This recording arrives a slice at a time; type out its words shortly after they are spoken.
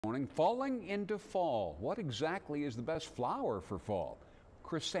Morning, falling into fall. What exactly is the best flower for fall?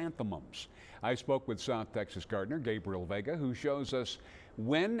 Chrysanthemums. I spoke with South Texas gardener Gabriel Vega, who shows us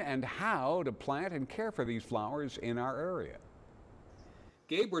when and how to plant and care for these flowers in our area.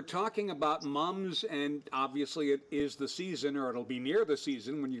 Gabe, we're talking about mums, and obviously it is the season, or it'll be near the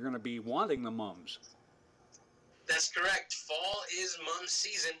season when you're going to be wanting the mums. That's correct. Fall is mum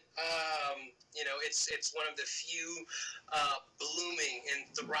season. It's one of the few blooming and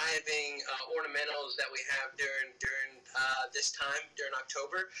thriving ornamentals that we have during this time during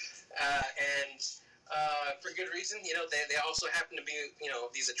October, and for good reason. They also happen to be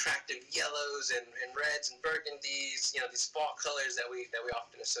these attractive yellows and reds and burgundies. These fall colors that we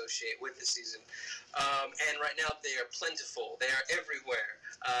often associate with the season. And right now they are plentiful. They are everywhere.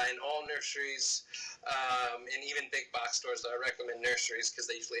 In all nurseries, and even big box stores. I recommend nurseries because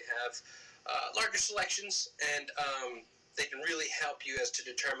they usually have larger selections, and they can really help you as to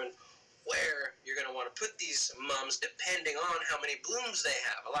determine where you're going to want to put these mums depending on how many blooms they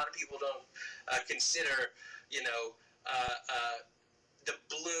have. A lot of people don't consider, the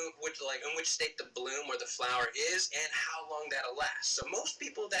bloom, in which state the bloom or the flower is, and how long that'll last. So most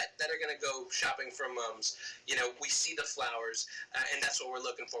people that are going to go shopping for mums, we see the flowers, and that's what we're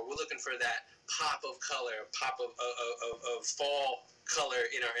looking for. We're looking for that pop of color, pop of fall color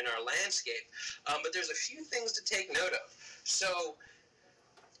in our landscape. But there's a few things to take note of. So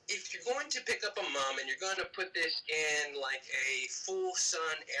if you're going to pick up a mum and you're going to put this in like a full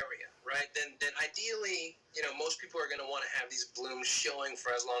sun area, right, then ideally, most people are going to want to have these blooms showing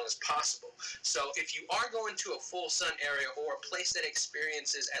for as long as possible. So if you are going to a full sun area or a place that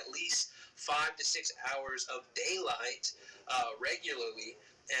experiences at least 5 to 6 hours of daylight regularly,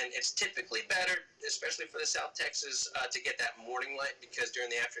 and it's typically better, especially for the South Texas, to get that morning light, because during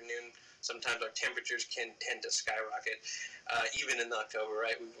the afternoon, sometimes our temperatures can tend to skyrocket, even in October,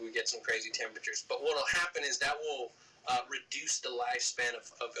 right? We get some crazy temperatures. But what will happen is that will reduce the lifespan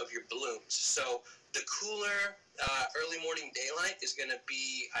of your blooms. So the cooler early morning daylight is going to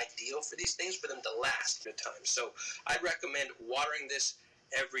be ideal for these things, for them to last a time. So I'd recommend watering this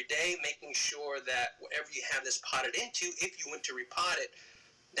every day, making sure that whatever you have this potted into, if you went to repot it,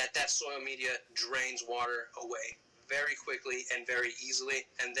 that soil media drains water away very quickly and very easily,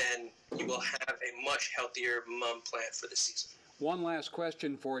 and then you will have a much healthier mum plant for the season. One last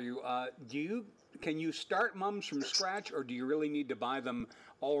question for you. Can you start mums from scratch, or do you really need to buy them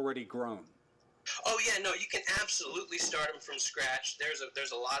already grown? Oh yeah, no, you can absolutely start them from scratch.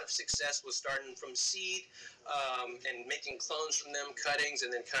 There's a lot of success with starting from seed and making clones from them, cuttings,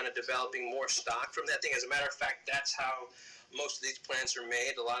 and then kind of developing more stock from that thing. As a matter of fact, that's how most of these plants are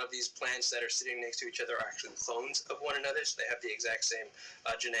made. A lot of these plants that are sitting next to each other are actually clones of one another, so they have the exact same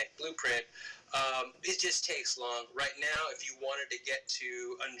genetic blueprint. It just takes long. Right now, if you wanted to get to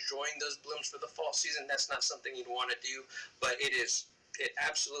enjoying those blooms for the fall season, that's not something you'd want to do, but it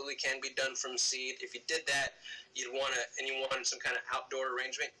absolutely can be done from seed. If you did that, you wanted some kind of outdoor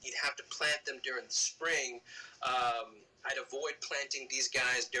arrangement, you'd have to plant them during the spring. I'd avoid planting these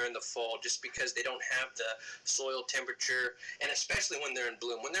guys during the fall just because they don't have the soil temperature, and especially when they're in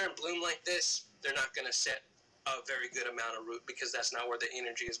bloom. When they're in bloom like this, they're not going to set a very good amount of root because that's not where the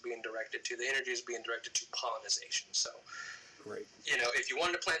energy is being directed to. The energy is being directed to pollination. So, great. If you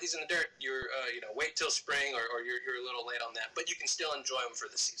wanted to plant these in the dirt, you're wait till spring, or you're a little late on that, but you can still enjoy them for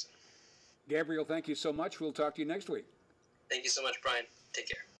the season. Gabriel, thank you so much. We'll talk to you next week. Thank you so much, Brian. Take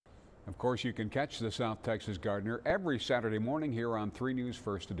care. Of course, you can catch the South Texas Gardener every Saturday morning here on 3 News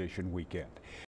First Edition Weekend.